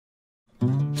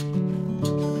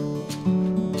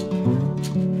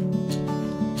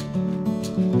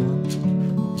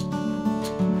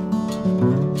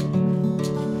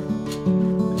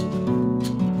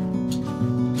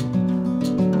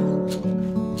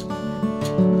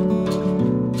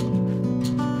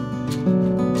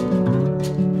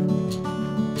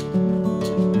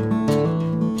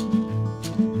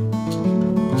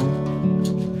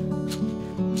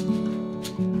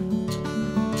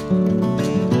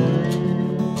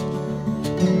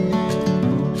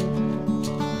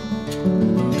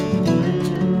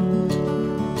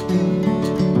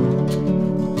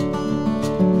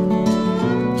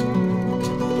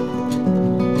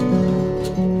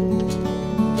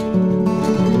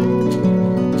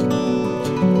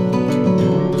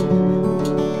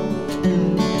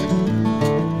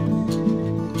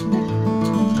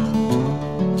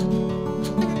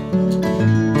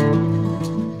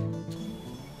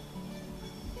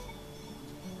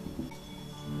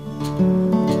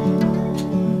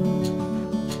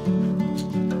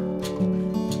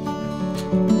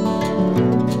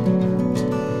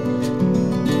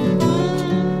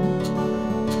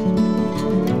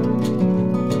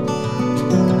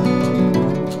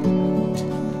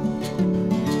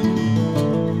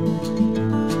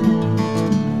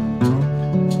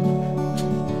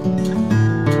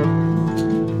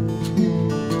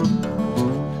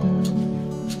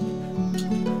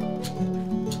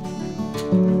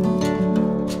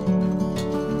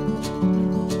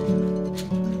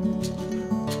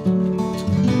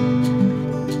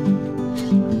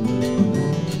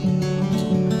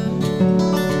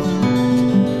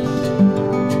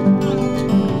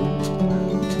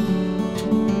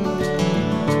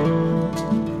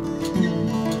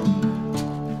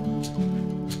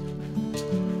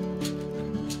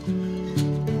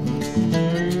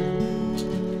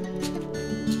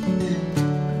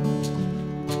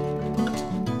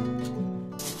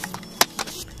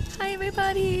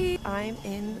everybody! I'm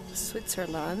in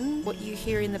Switzerland. What you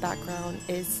hear in the background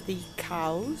is the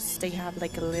cows. They have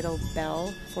like a little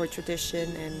bell for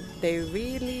tradition and they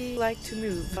really like to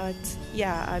move. But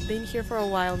yeah, I've been here for a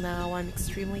while now. I'm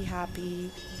extremely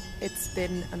happy. It's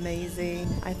been amazing.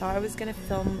 I thought I was gonna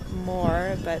film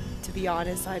more, but to be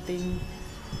honest, I've been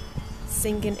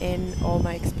sinking in all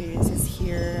my experiences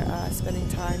here, spending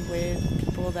time with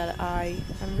people that I'm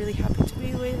really happy to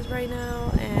be with right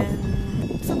now,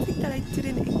 and something that I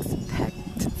didn't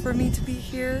expect for me to be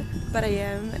here, but I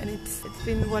am, and it's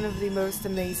been one of the most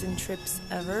amazing trips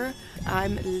ever.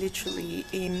 I'm literally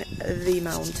in the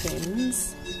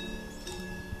mountains.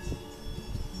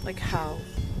 Like how?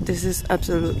 This is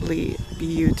absolutely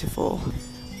beautiful.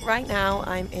 Right now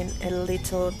I'm in a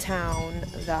little town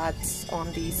that's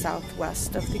on the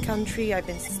southwest of the country. I've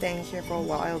been staying here for a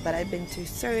while, but I've been to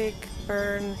Zurich,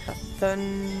 Bern,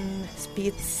 Thun,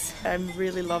 Spitz. I'm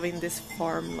really loving this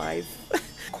farm life.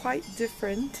 Quite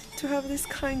different to have this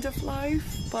kind of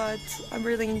life, but I'm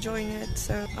really enjoying it.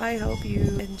 So I hope you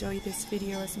enjoy this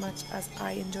video as much as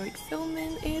I enjoyed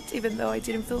filming it, even though I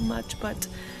didn't film much, but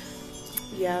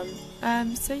yeah.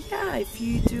 So yeah, if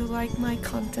you do like my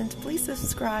content, please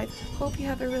subscribe. Hope you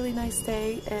have a really nice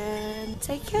day and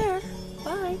take care.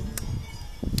 Bye.